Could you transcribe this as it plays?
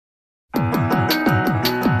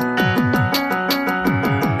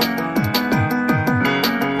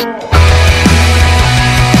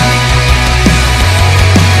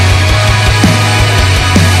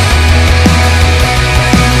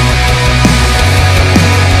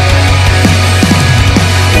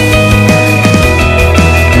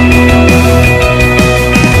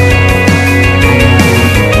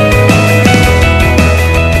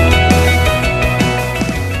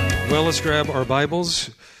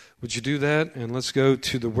Bibles. Would you do that? And let's go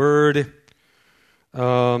to the Word.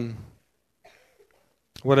 What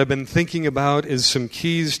I've been thinking about is some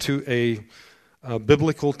keys to a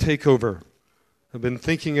biblical takeover. I've been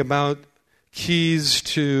thinking about keys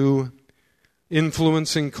to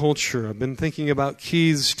influencing culture. I've been thinking about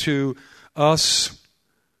keys to us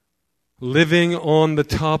living on the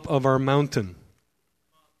top of our mountain.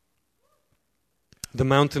 The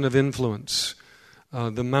mountain of influence.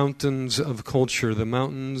 The mountains of culture. The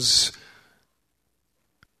mountains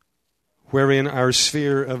wherein our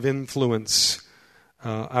sphere of influence,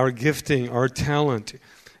 our gifting, our talent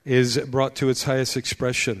is brought to its highest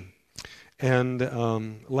expression. And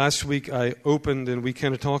last week I opened and we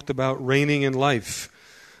kind of talked about reigning in life.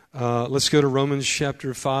 Let's go to Romans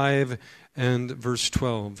chapter 5 and verse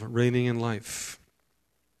 12, reigning in life.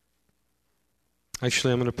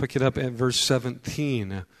 Actually, I'm going to pick it up at verse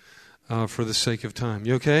 17 for the sake of time.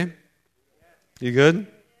 You okay? You good?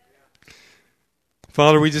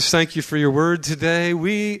 Father, we just thank you for your word today.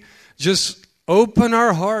 We just open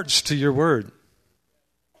our hearts to your word.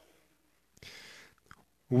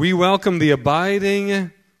 We welcome the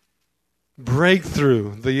abiding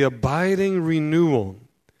breakthrough, the abiding renewal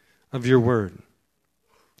of your word.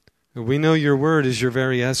 We know your word is your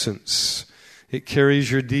very essence. It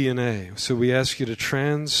carries your DNA. So we ask you to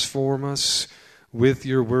transform us with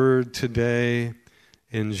your word today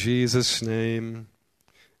in Jesus' name.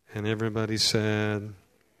 And everybody said,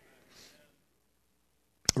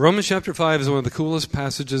 Romans chapter 5 is one of the coolest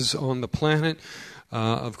passages on the planet.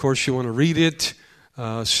 Of course, you want to read it.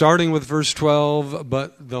 Starting with verse 12,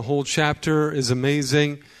 but the whole chapter is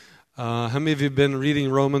amazing. How many of you have been reading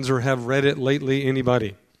Romans or have read it lately?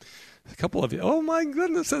 Anybody? A couple of you. Oh my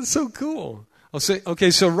goodness, that's so cool. I'll say,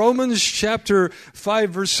 okay, so Romans chapter 5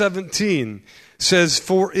 verse 17 says,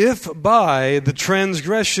 for if by the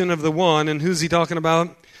transgression of the one, and who's he talking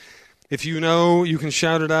about? If you know, you can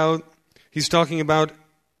shout it out. He's talking about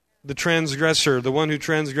the transgressor, the one who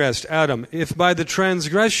transgressed, Adam. If by the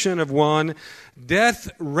transgression of one,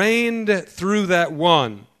 death reigned through that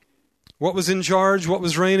one. What was in charge? What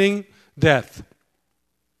was reigning? Death.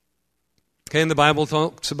 Okay, and the Bible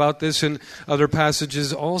talks about this in other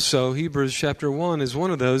passages also. Hebrews chapter 1 is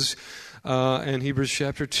one of those, and Hebrews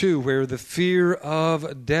chapter 2, where the fear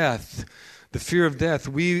of death,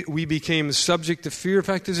 we became subject to fear. In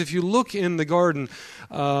fact, if you look in the garden,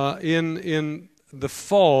 in the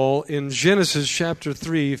fall, in Genesis chapter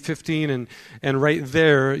 3, 15, and right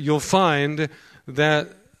there, you'll find that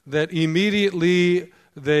immediately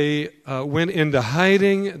they went into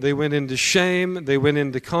hiding, they went into shame, they went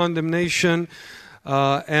into condemnation,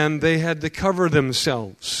 and they had to cover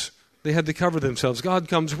themselves. They had to cover themselves. God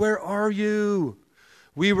comes, where are you?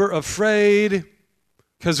 We were afraid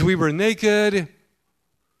because we were naked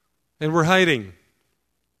and we're hiding.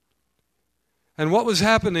 And what was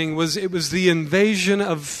happening was it was the invasion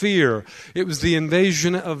of fear. It was the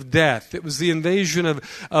invasion of death. It was the invasion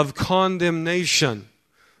of condemnation.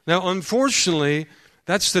 Now, unfortunately,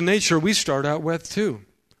 that's the nature we start out with too.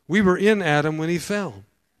 We were in Adam when he fell.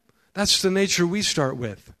 That's the nature we start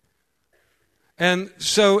with. And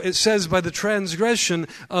so it says, by the transgression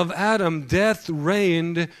of Adam, death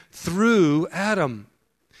reigned through Adam.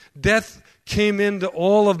 Death came into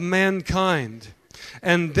all of mankind.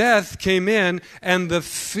 And death came in, and the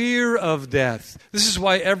fear of death. This is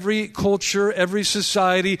why every culture, every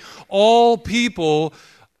society, all people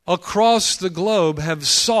across the globe have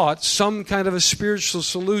sought some kind of a spiritual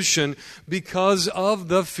solution because of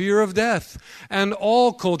the fear of death. And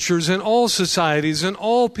all cultures and all societies and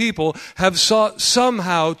all people have sought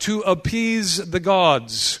somehow to appease the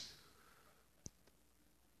gods.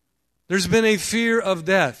 There's been a fear of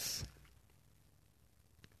death.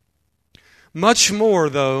 Much more,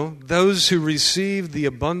 though, those who receive the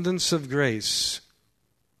abundance of grace.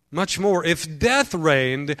 Much more. If death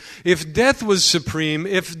reigned, if death was supreme,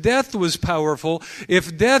 if death was powerful,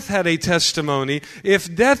 if death had a testimony,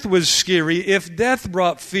 if death was scary, if death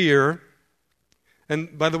brought fear,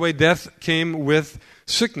 and by the way, death came with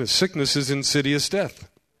sickness. Sickness is insidious death.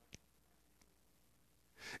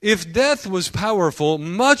 If death was powerful,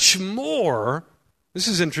 much more, this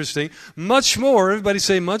is interesting, much more, everybody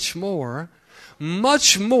say much more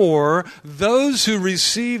those who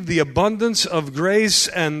receive the abundance of grace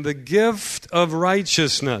and the gift of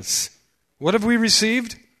righteousness. What have we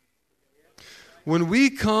received? When we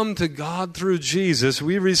come to God through Jesus,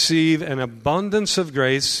 we receive an abundance of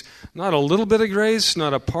grace, not a little bit of grace,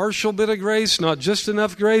 not a partial bit of grace, not just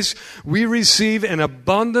enough grace. We receive an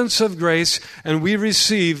abundance of grace, and we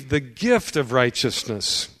receive the gift of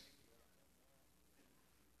righteousness.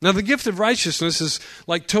 Now, the gift of righteousness is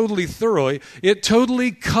like totally thorough. It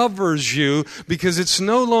totally covers you because it's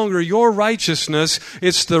no longer your righteousness.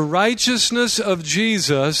 It's the righteousness of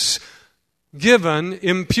Jesus given,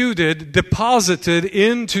 imputed, deposited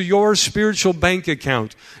into your spiritual bank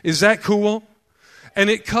account. Is that cool? And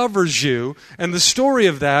it covers you. And the story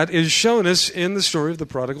of that is shown us in the story of the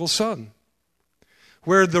prodigal son,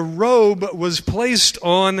 where the robe was placed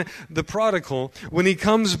on the prodigal. When he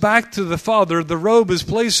comes back to the father, the robe is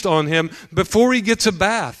placed on him before he gets a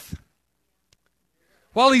bath.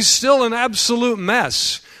 While he's still an absolute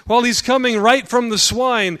mess, while he's coming right from the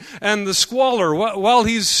swine and the squalor, while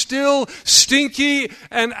he's still stinky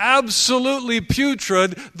and absolutely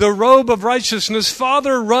putrid, the robe of righteousness,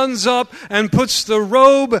 Father runs up and puts the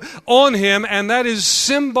robe on him, and that is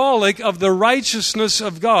symbolic of the righteousness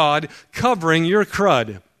of God covering your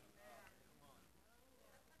crud.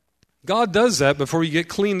 God does that before you get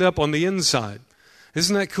cleaned up on the inside.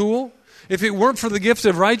 Isn't that cool? If it weren't for the gift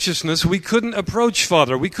of righteousness, we couldn't approach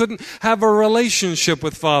Father. We couldn't have a relationship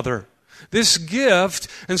with Father. This gift,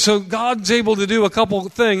 and so God's able to do a couple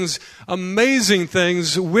things, amazing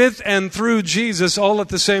things with and through Jesus all at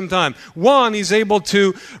the same time. One, He's able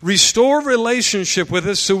to restore relationship with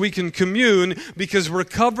us so we can commune because we're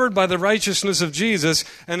covered by the righteousness of Jesus,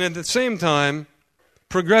 and at the same time,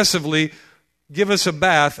 progressively give us a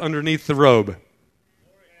bath underneath the robe.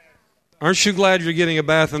 Aren't you glad you're getting a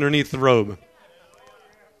bath underneath the robe?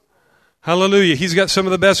 Hallelujah. He's got some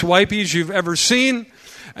of the best wipes you've ever seen,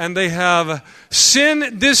 and they have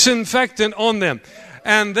sin disinfectant on them.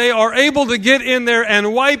 And they are able to get in there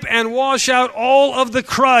and wipe and wash out all of the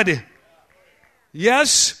crud.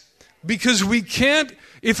 Yes, because we can't,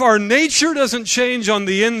 if our nature doesn't change on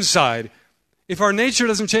the inside, if our nature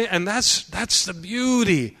doesn't change, and that's the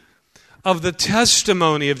beauty of the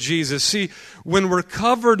testimony of Jesus. See, when we're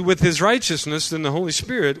covered with His righteousness, then the Holy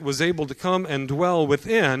Spirit was able to come and dwell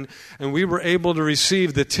within, and we were able to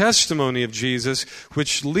receive the testimony of Jesus,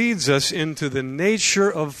 which leads us into the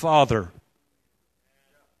nature of Father.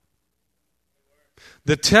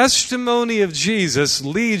 The testimony of Jesus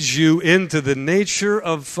leads you into the nature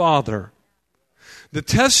of Father. The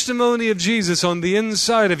testimony of Jesus on the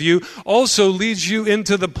inside of you also leads you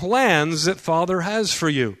into the plans that Father has for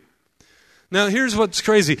you. Now, here's what's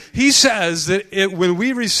crazy. He says that when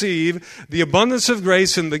we receive the abundance of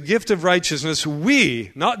grace and the gift of righteousness,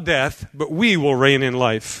 we, not death, but we will reign in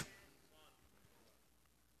life.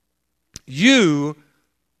 You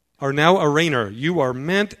are now a reigner. You are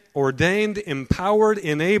meant, ordained, empowered,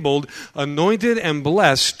 enabled, anointed, and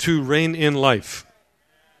blessed to reign in life.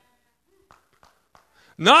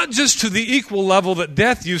 Not just to the equal level that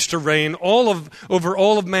death used to reign over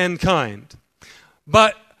all of mankind,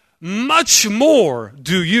 but much more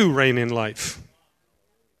do you reign in life.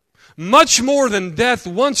 Much more than death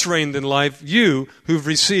once reigned in life, you who've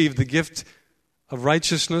received the gift of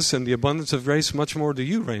righteousness and the abundance of grace, much more do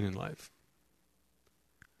you reign in life.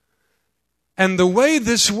 And the way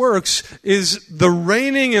this works is the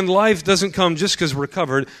reigning in life doesn't come just because we're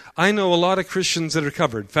covered. I know a lot of Christians that are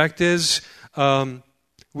covered. Fact is,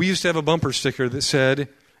 we used to have a bumper sticker that said,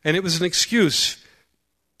 and it was an excuse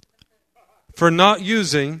for not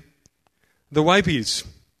using the wipes.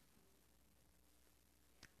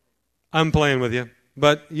 I'm playing with you.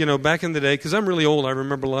 But, back in the day, because I'm really old, I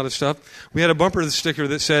remember a lot of stuff. We had a bumper sticker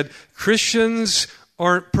that said, Christians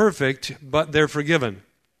aren't perfect, but they're forgiven.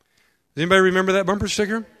 Does anybody remember that bumper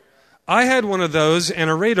sticker? I had one of those and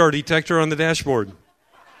a radar detector on the dashboard.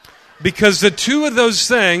 Because the two of those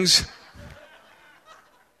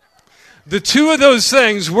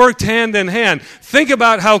things worked hand in hand. Think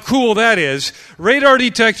about how cool that is. Radar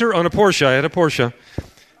detector on a Porsche. I had a Porsche.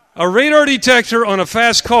 A radar detector on a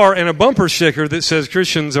fast car and a bumper sticker that says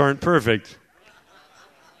Christians aren't perfect.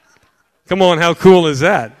 Come on, how cool is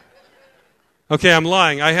that? Okay, I'm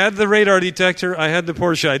lying. I had the radar detector. I had the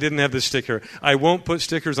Porsche. I didn't have the sticker. I won't put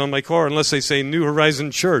stickers on my car unless they say New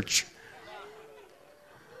Horizon Church.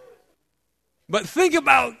 But think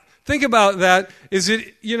about that. Is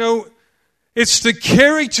it, it's the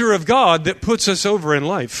character of God that puts us over in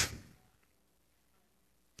life.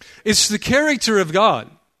 It's the character of God.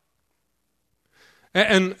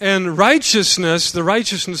 And righteousness, the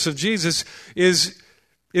righteousness of Jesus, is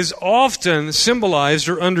is often symbolized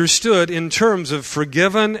or understood in terms of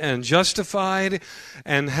forgiven and justified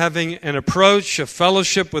and having an approach, a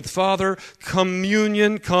fellowship with Father,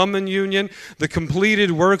 communion, common union. The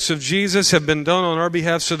completed works of Jesus have been done on our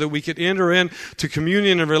behalf so that we could enter into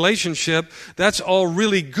communion and relationship. That's all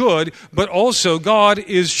really good, but also God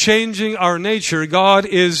is changing our nature. God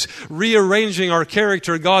is rearranging our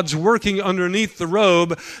character. God's working underneath the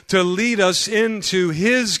robe to lead us into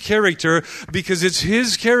His character, because it's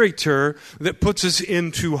His character that puts us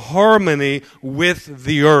into harmony with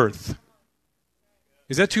the earth.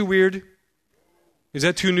 Is that too weird? Is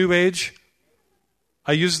that too new age?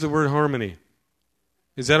 I use the word harmony.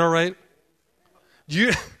 Is that all right?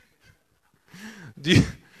 Do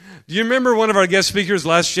you remember one of our guest speakers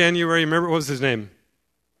last January? Remember, what was his name?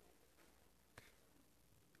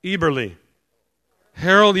 Eberly.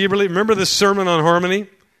 Harold Eberly. Remember the sermon on harmony?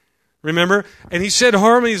 Remember? And he said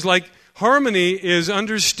harmony is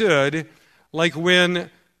understood like when,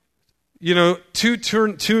 two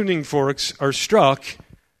tuning forks are struck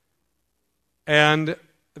and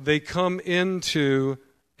they come into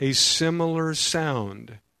a similar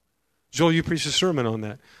sound. Joel, you preached a sermon on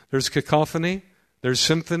that. There's cacophony, there's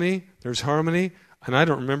symphony, there's harmony, and I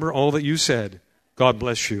don't remember all that you said. God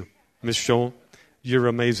bless you, Miss Joel. You're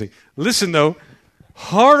amazing. Listen, though,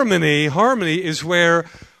 harmony is where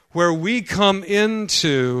we come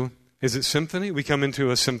into, is it symphony? We come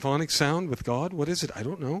into a symphonic sound with God? What is it? I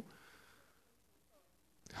don't know.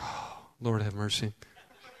 Oh, Lord have mercy.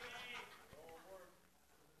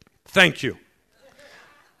 Thank you.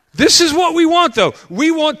 This is what we want, though. We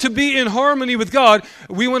want to be in harmony with God.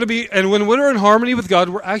 We want to be, and when we're in harmony with God,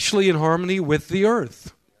 we're actually in harmony with the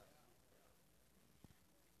earth.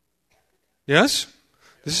 Yes?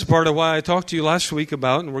 This is part of why I talked to you last week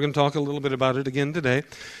about, and we're going to talk a little bit about it again today,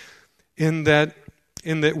 in that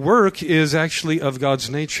work is actually of God's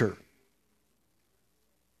nature.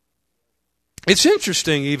 It's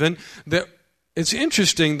interesting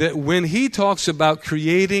that when He talks about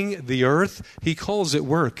creating the earth, He calls it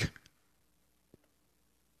work.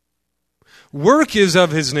 Work is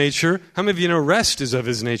of His nature. How many of you know rest is of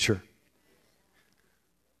His nature?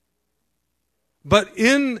 But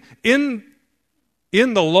in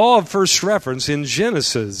the law of first reference, in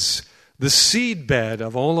Genesis, the seedbed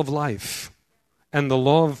of all of life, and the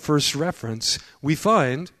law of first reference, we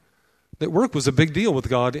find that work was a big deal with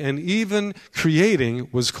God, and even creating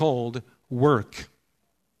was called work.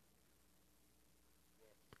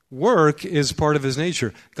 Work is part of His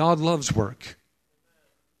nature. God loves work.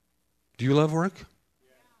 Do you love work?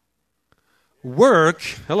 Work,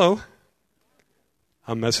 hello.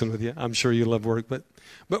 I'm messing with you. I'm sure you love work, but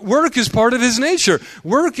work is part of His nature.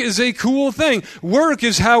 Work is a cool thing. Work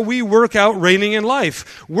is how we work out reigning in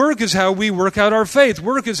life. Work is how we work out our faith.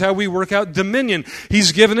 Work is how we work out dominion.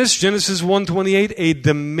 He's given us, Genesis 1:28, a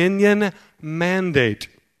dominion mandate.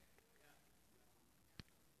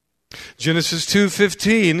 Genesis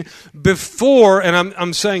 2:15, before, and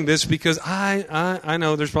I'm saying this because I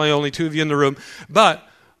know there's probably only two of you in the room, but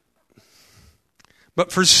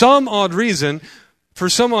for some odd reason,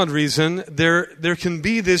 there can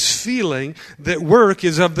be this feeling that work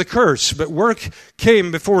is of the curse, but work came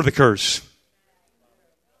before the curse.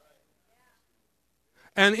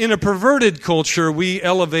 And in a perverted culture, we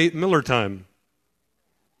elevate Miller time.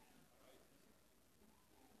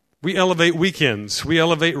 We elevate weekends. We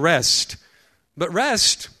elevate rest. But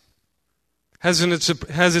rest has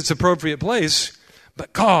its appropriate place,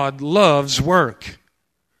 but God loves work.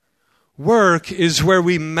 Work is where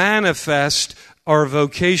we manifest our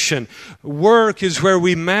vocation. Work is where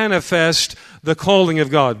we manifest the calling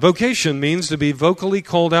of God. Vocation means to be vocally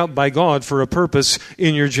called out by God for a purpose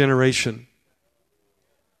in your generation.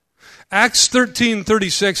 Acts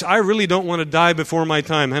 13:36, I really don't want to die before my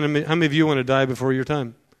time. How many of you want to die before your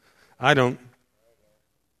time? I don't.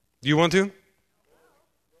 Do you want to?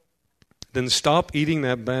 Then stop eating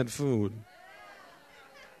that bad food.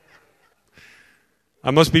 I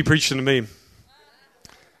must be preaching to me,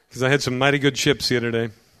 because I had some mighty good chips the other day.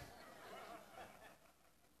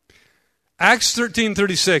 Acts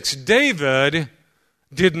 13:36, David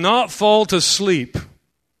did not fall to sleep,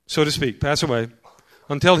 so to speak, pass away,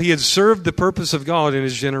 until he had served the purpose of God in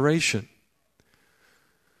his generation.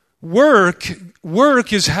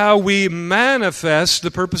 Work is how we manifest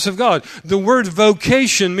the purpose of God. The word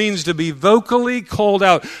vocation means to be vocally called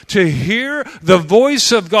out, to hear the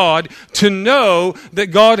voice of God, to know that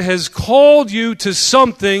God has called you to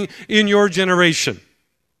something in your generation.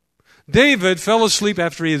 David fell asleep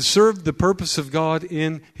after he had served the purpose of God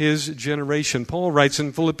in his generation. Paul writes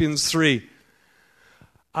in Philippians 3,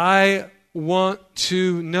 I want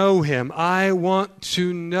to know Him. I want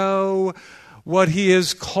to know what He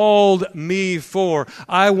has called me for.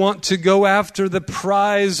 I want to go after the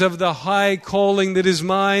prize of the high calling that is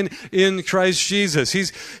mine in Christ Jesus.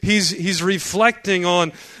 He's reflecting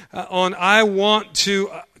on I want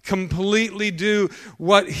to completely do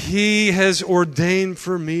what He has ordained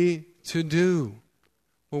for me to do.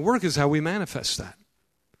 Well, work is how we manifest that.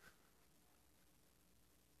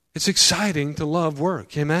 It's exciting to love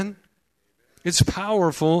work. Amen? It's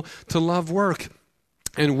powerful to love work.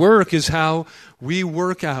 And work is how we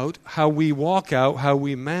work out, how we walk out, how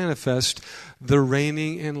we manifest the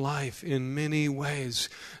reigning in life in many ways.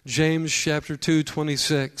 James chapter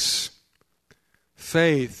 2:26.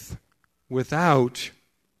 Faith without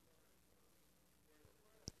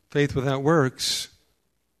works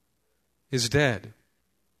is dead.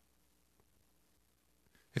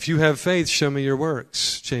 If you have faith, show me your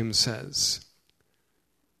works, James says.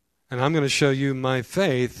 And I'm going to show you my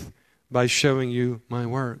faith by showing you my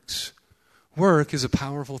works. Work is a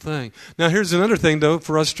powerful thing. Now here's another thing, though,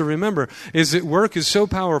 for us to remember, is that work is so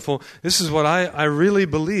powerful. This is what I really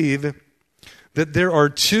believe, that there are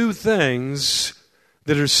two things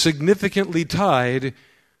that are significantly tied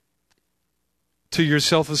to your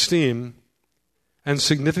self-esteem and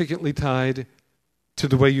significantly tied to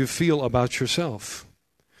the way you feel about yourself.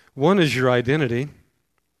 One is your identity,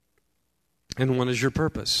 and one is your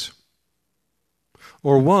purpose.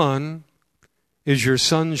 Or one is your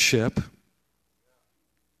sonship,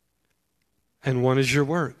 and one is your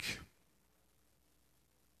work.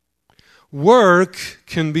 Work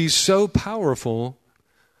can be so powerful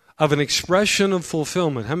of an expression of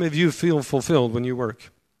fulfillment. How many of you feel fulfilled when you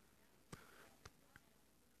work?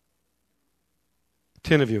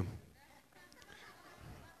 10 of you.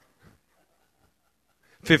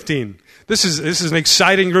 15. This is an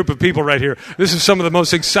exciting group of people right here. This is some of the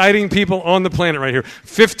most exciting people on the planet right here.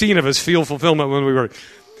 15 of us feel fulfillment when we work.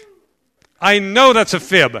 I know that's a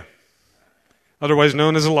fib, otherwise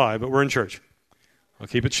known as a lie, but we're in church. I'll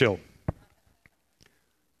keep it chill.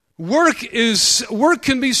 Work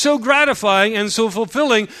can be so gratifying and so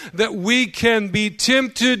fulfilling that we can be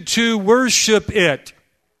tempted to worship it,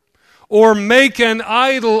 or make an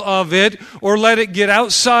idol of it, or let it get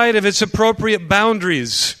outside of its appropriate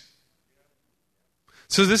boundaries.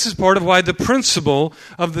 So this is part of why the principle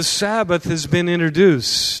of the Sabbath has been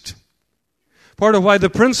introduced. Part of why the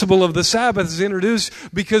principle of the Sabbath is introduced,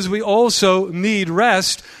 because we also need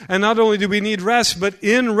rest. And not only do we need rest, but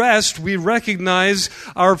in rest we recognize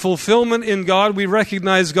our fulfillment in God. We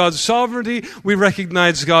recognize God's sovereignty. We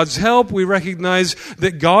recognize God's help. We recognize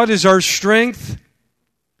that God is our strength.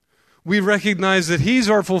 We recognize that He's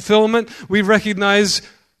our fulfillment. We recognize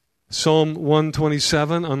Psalm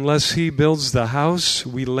 127, unless He builds the house,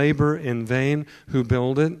 we labor in vain who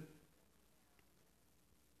build it.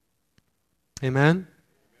 Amen?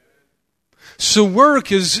 So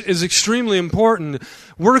work is extremely important.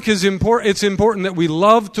 Work is important. It's important that we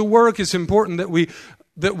love to work. It's important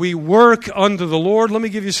that we work unto the Lord. Let me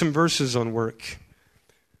give you some verses on work.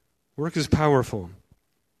 Work is powerful.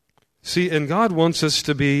 See, and God wants us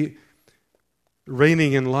to be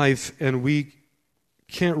reigning in life, and we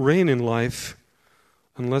can't reign in life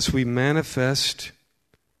unless we manifest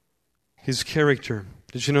His character.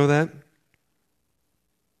 Did you know that?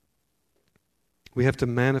 We have to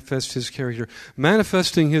manifest His character.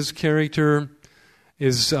 Manifesting His character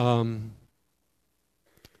is it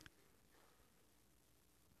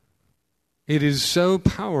is so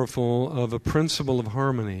powerful of a principle of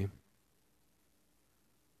harmony.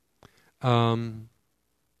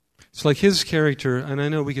 It's like His character, and I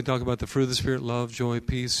know we could talk about the fruit of the Spirit: love, joy,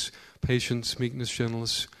 peace, patience, meekness,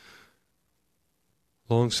 gentleness,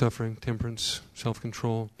 long-suffering, temperance,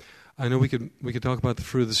 self-control. I know we could talk about the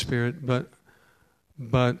fruit of the Spirit, but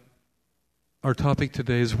our topic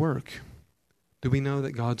today is work. Do we know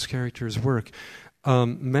that God's character is work?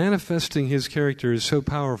 Manifesting His character is so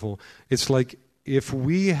powerful. It's like if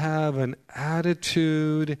we have an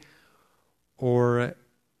attitude or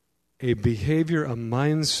a behavior, a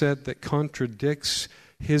mindset that contradicts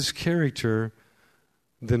His character,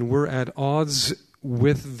 then we're at odds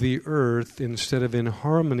with the earth instead of in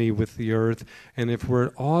harmony with the earth. And if we're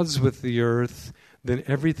at odds with the earth, then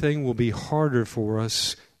everything will be harder for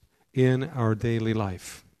us in our daily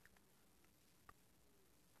life.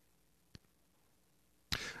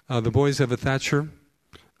 The boys have a thatcher.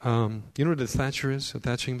 You know what a thatcher is? A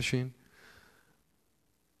thatching machine?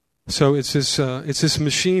 So it's this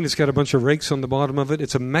machine. It's got a bunch of rakes on the bottom of it.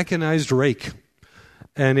 It's a mechanized rake,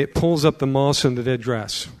 and it pulls up the moss and the dead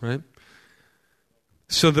grass, right?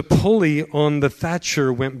 So the pulley on the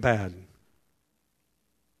thatcher went bad.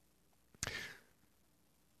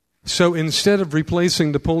 So instead of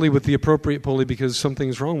replacing the pulley with the appropriate pulley because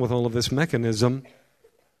something's wrong with all of this mechanism,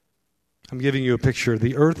 I'm giving you a picture.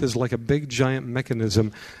 The earth is like a big giant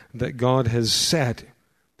mechanism that God has set.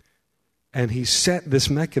 And He set this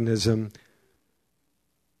mechanism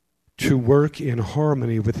to work in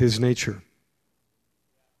harmony with His nature.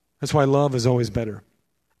 That's why love is always better.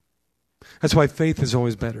 That's why faith is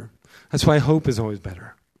always better. That's why hope is always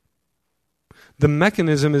better. The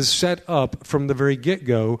mechanism is set up from the very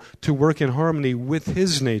get-go to work in harmony with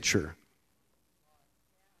His nature.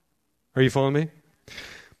 Are you following me?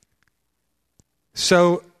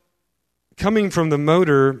 So, coming from the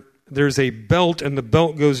motor, there's a belt, and the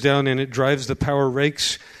belt goes down and it drives the power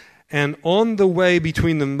rakes. And on the way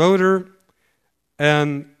between the motor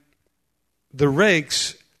and the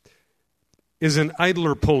rakes is an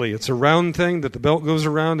idler pulley. It's a round thing that the belt goes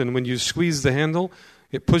around, and when you squeeze the handle,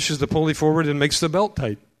 it pushes the pulley forward and makes the belt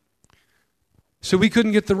tight. So we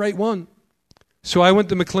couldn't get the right one. So I went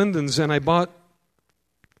to McClendon's and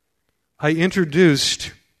I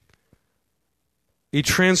introduced a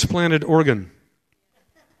transplanted organ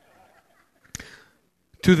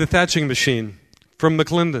to the thatching machine from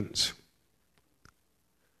McClendon's.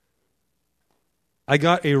 I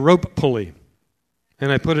got a rope pulley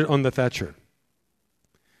and I put it on the thatcher.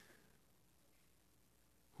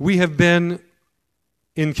 We have been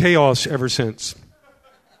in chaos ever since.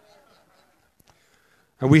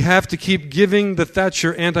 And we have to keep giving the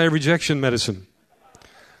thatcher anti-rejection medicine.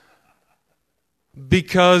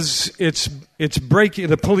 Because it's breaking,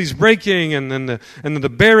 the pulley's breaking, and then the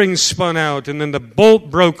bearings spun out, and then the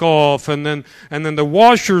bolt broke off, and then the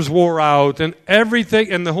washers wore out, and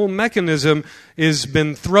everything, and the whole mechanism has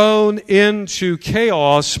been thrown into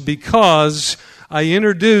chaos because I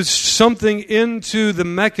introduced something into the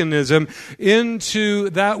mechanism, into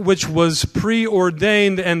that which was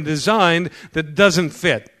preordained and designed that doesn't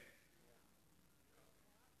fit.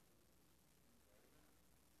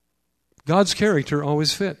 God's character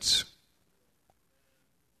always fits.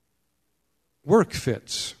 Work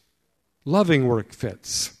fits. Loving work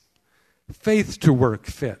fits. Faith to work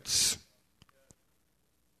fits.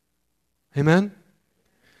 Amen?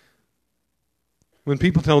 When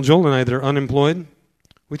people tell Joel and I they're unemployed,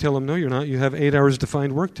 we tell them, no, you're not. You have 8 hours to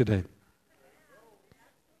find work today.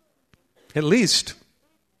 At least.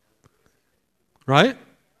 Right?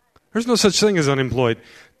 There's no such thing as unemployed.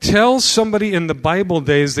 Tell somebody in the Bible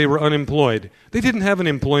days they were unemployed. They didn't have an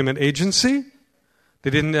employment agency. They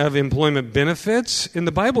didn't have employment benefits. In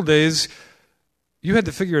the Bible days, you had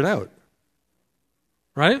to figure it out.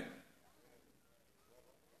 Right?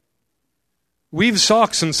 Weave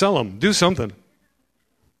socks and sell them. Do something.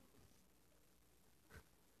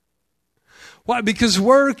 Why? Because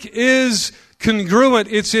work is congruent.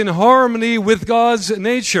 It's in harmony with God's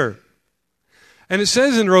nature. And it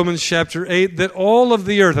says in Romans chapter 8 that all of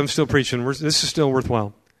the earth, I'm still preaching, this is still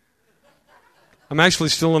worthwhile. I'm actually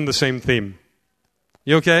still on the same theme.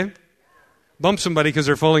 You okay? Bump somebody because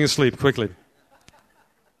they're falling asleep quickly.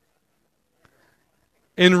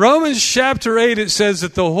 In Romans chapter 8 it says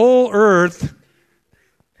that the whole earth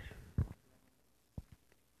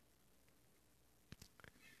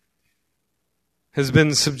has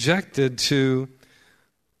been subjected to,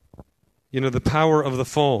 the power of the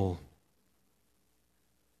fall.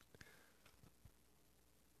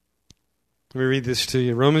 Let me read this to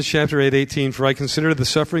you. Romans chapter 8:18. For I consider the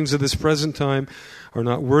sufferings of this present time are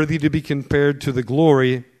not worthy to be compared to the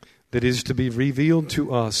glory that is to be revealed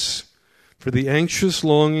to us. For the anxious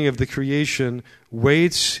longing of the creation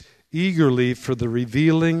waits eagerly for the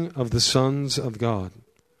revealing of the sons of God.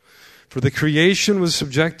 For the creation was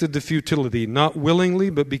subjected to futility, not willingly,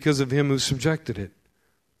 but because of him who subjected it.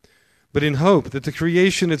 But in hope that the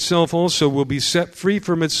creation itself also will be set free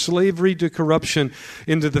from its slavery to corruption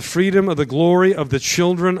into the freedom of the glory of the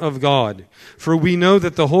children of God. For we know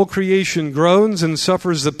that the whole creation groans and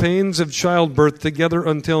suffers the pains of childbirth together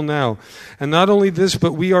until now. And not only this,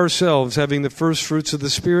 but we ourselves, having the first fruits of the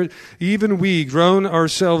Spirit, even we groan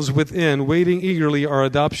ourselves within, waiting eagerly our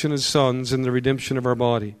adoption as sons and the redemption of our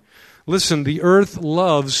body. Listen, the earth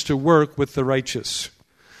loves to work with the righteous.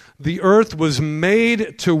 The earth was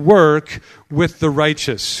made to work with the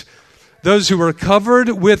righteous. Those who are covered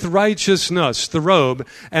with righteousness, the robe,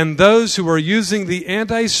 and those who are using the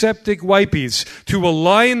antiseptic wipes to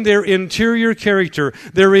align their interior character,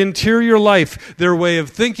 their interior life, their way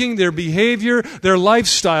of thinking, their behavior, their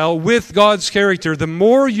lifestyle with God's character. The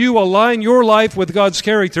more you align your life with God's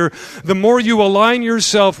character, the more you align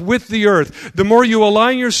yourself with the earth. The more you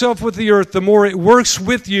align yourself with the earth, the more it works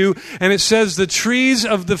with you. And it says the trees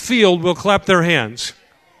of the field will clap their hands.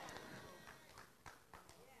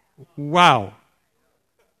 Wow.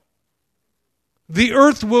 The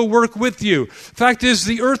earth will work with you. Fact is,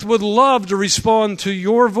 the earth would love to respond to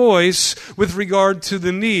your voice with regard to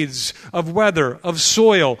the needs of weather, of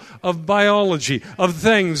soil, of biology, of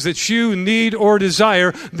things that you need or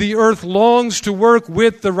desire. The earth longs to work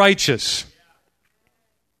with the righteous.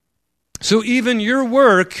 So even your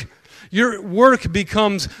work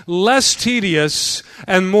becomes less tedious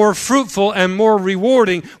and more fruitful and more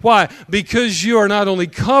rewarding. Why? Because you are not only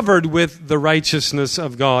covered with the righteousness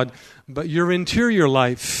of God, but your interior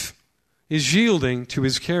life is yielding to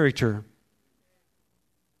His character.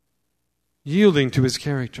 Yielding to His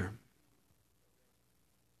character.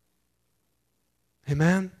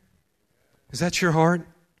 Amen? Is that your heart?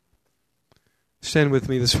 Stand with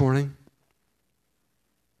me this morning.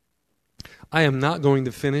 I am not going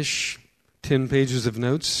to finish 10 pages of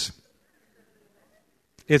notes.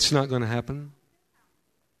 It's not going to happen.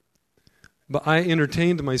 But I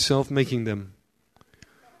entertained myself making them.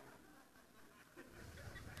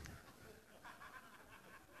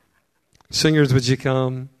 Singers, would you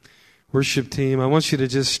come? Worship team, I want you to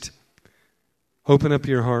just open up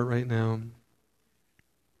your heart right now.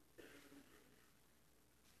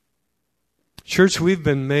 Church, we've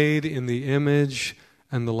been made in the image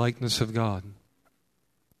and the likeness of God.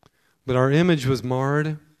 But our image was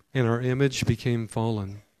marred and our image became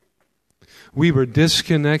fallen. We were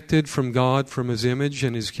disconnected from God, from His image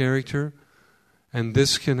and His character, and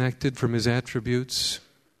disconnected from His attributes.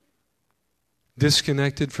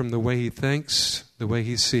 Disconnected from the way He thinks, the way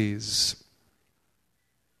He sees.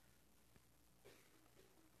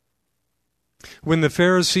 When the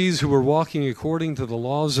Pharisees who were walking according to the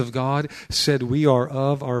laws of God said, "We are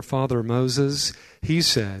of our father Moses," He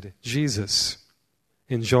said, Jesus,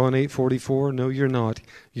 in John 8:44, "No, you're not.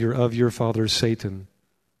 You're of your father Satan."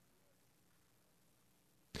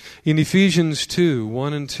 In Ephesians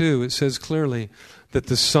 2:1 and 2, it says clearly that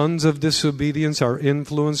the sons of disobedience are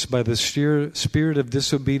influenced by the spirit of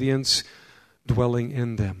disobedience dwelling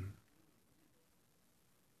in them.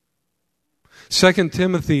 2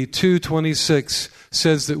 Timothy 2:26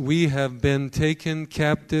 says that we have been taken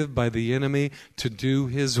captive by the enemy to do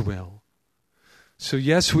his will. So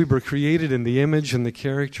yes, we were created in the image and the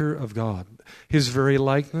character of God, His very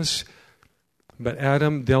likeness, but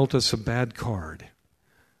Adam dealt us a bad card.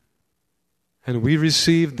 And we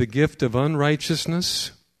received the gift of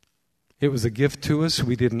unrighteousness. It was a gift to us.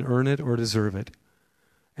 We didn't earn it or deserve it.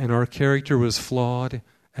 And our character was flawed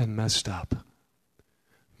and messed up.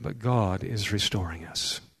 But God is restoring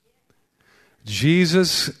us.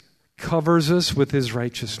 Jesus covers us with His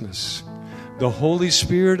righteousness. The Holy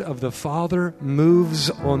Spirit of the Father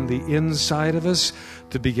moves on the inside of us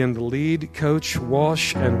to begin to lead, coach,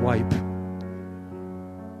 wash, and wipe.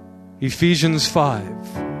 Ephesians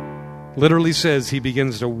 5 literally says He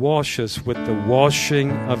begins to wash us with the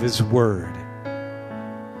washing of His Word.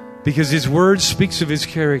 Because His Word speaks of His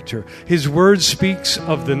character. His Word speaks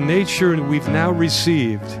of the nature we've now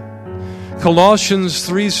received. Colossians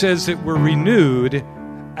 3 says that we're renewed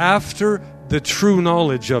after the true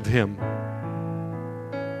knowledge of Him.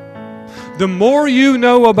 The more you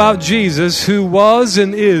know about Jesus, who was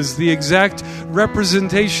and is the exact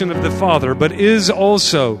representation of the Father, but is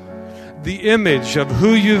also the image of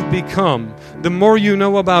who you've become, the more you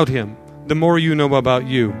know about Him, the more you know about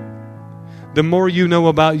you. The more you know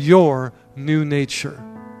about your new nature,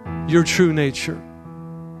 your true nature.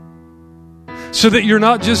 So that you're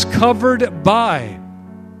not just covered by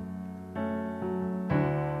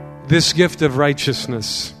this gift of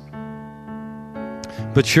righteousness,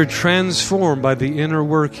 but you're transformed by the inner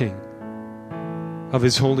working of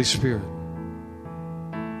His Holy Spirit.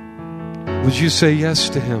 Would you say yes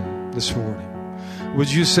to Him this morning? Would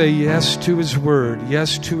you say yes to His Word,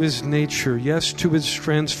 yes to His nature, yes to His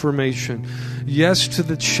transformation, yes to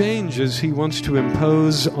the changes He wants to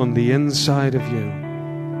impose on the inside of you?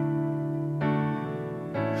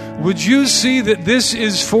 Would you see that this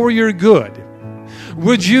is for your good?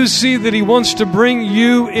 Would you see that He wants to bring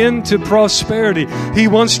you into prosperity? He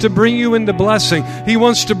wants to bring you into blessing. He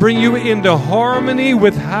wants to bring you into harmony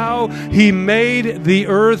with how He made the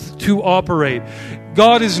earth to operate.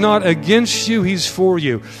 God is not against you, He's for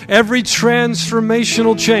you. Every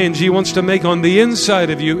transformational change He wants to make on the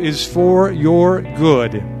inside of you is for your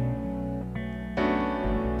good.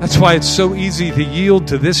 That's why it's so easy to yield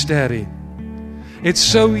to this Daddy. It's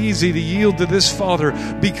so easy to yield to this Father,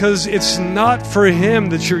 because it's not for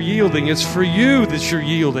Him that you're yielding, it's for you that you're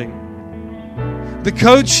yielding. The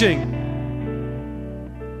coaching,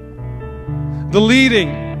 the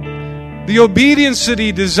leading, the obedience that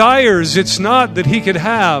He desires, it's not that He could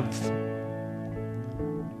have.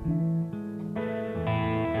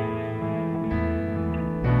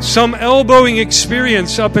 some elbowing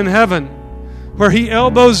experience up in heaven where He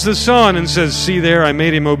elbows the Son and says, see there, I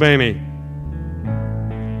made him obey me.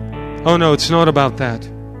 Oh no, it's not about that.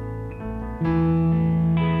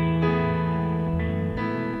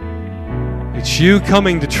 It's you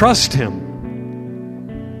coming to trust Him,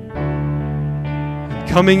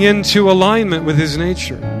 coming into alignment with His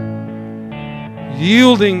nature,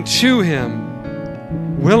 yielding to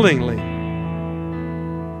Him willingly,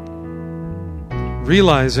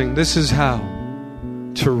 realizing this is how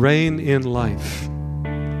to reign in life.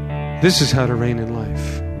 This is how to reign in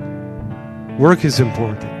life. Work is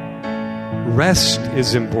important. Rest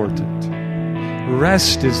is important.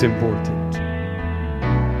 Rest is important.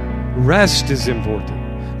 Rest is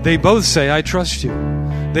important. They both say, I trust you.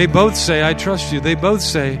 They both say, I trust you. They both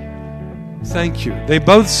say, thank you. They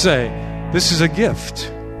both say, this is a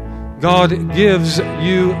gift. God gives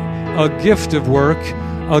you a gift of work,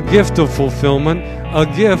 a gift of fulfillment, a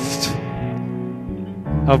gift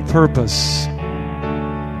of purpose.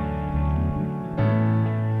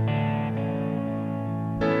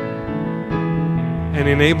 And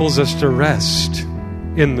enables us to rest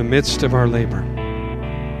in the midst of our labor.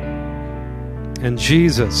 And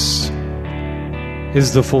Jesus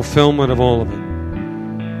is the fulfillment of all of it.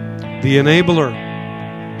 The enabler,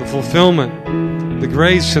 the fulfillment, the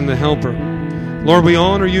grace, and the helper. Lord, we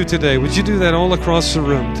honor you today. Would you do that all across the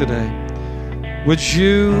room today? Would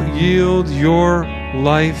you yield your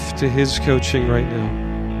life to His coaching right now?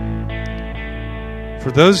 For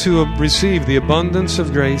those who have received the abundance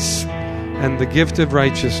of grace and the gift of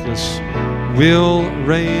righteousness will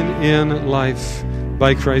reign in life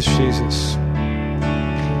by Christ Jesus.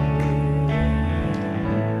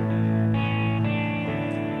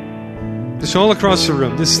 Just all across the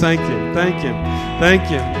room, just thank Him, thank Him, thank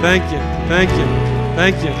Him, thank Him, thank Him,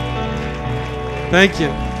 thank Him, thank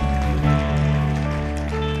Him.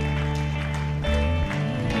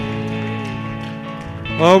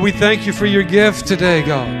 Oh, we thank you for your gift today,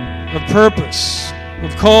 God, of purpose,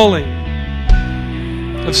 of calling,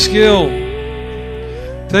 of skill.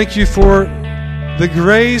 Thank you for the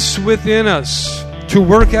grace within us to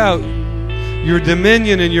work out your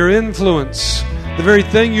dominion and your influence, the very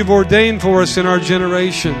thing you've ordained for us in our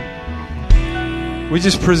generation. We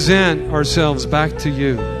just present ourselves back to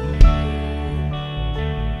you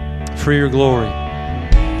for your glory,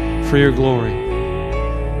 for your glory.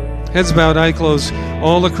 Heads bowed, eye closed,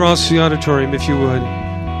 all across the auditorium, if you would.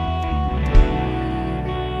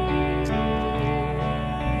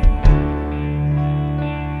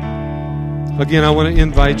 Again, I want to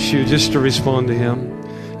invite you just to respond to Him.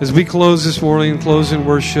 As we close this morning and close in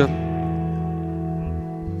worship,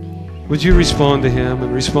 would you respond to Him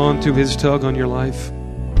and respond to His tug on your life?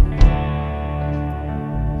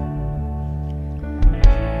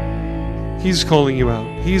 He's calling you out.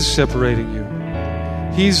 He's separating you.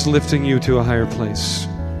 He's lifting you to a higher place.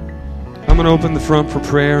 I'm going to open the front for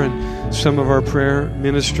prayer, and some of our prayer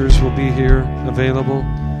ministers will be here available.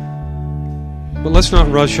 But let's not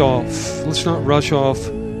rush off. Let's not rush off.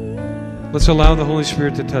 Let's allow the Holy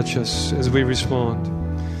Spirit to touch us as we respond.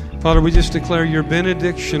 Father, we just declare your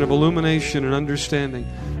benediction of illumination and understanding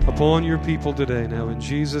upon your people today now in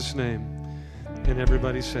Jesus' name. And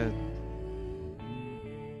everybody said...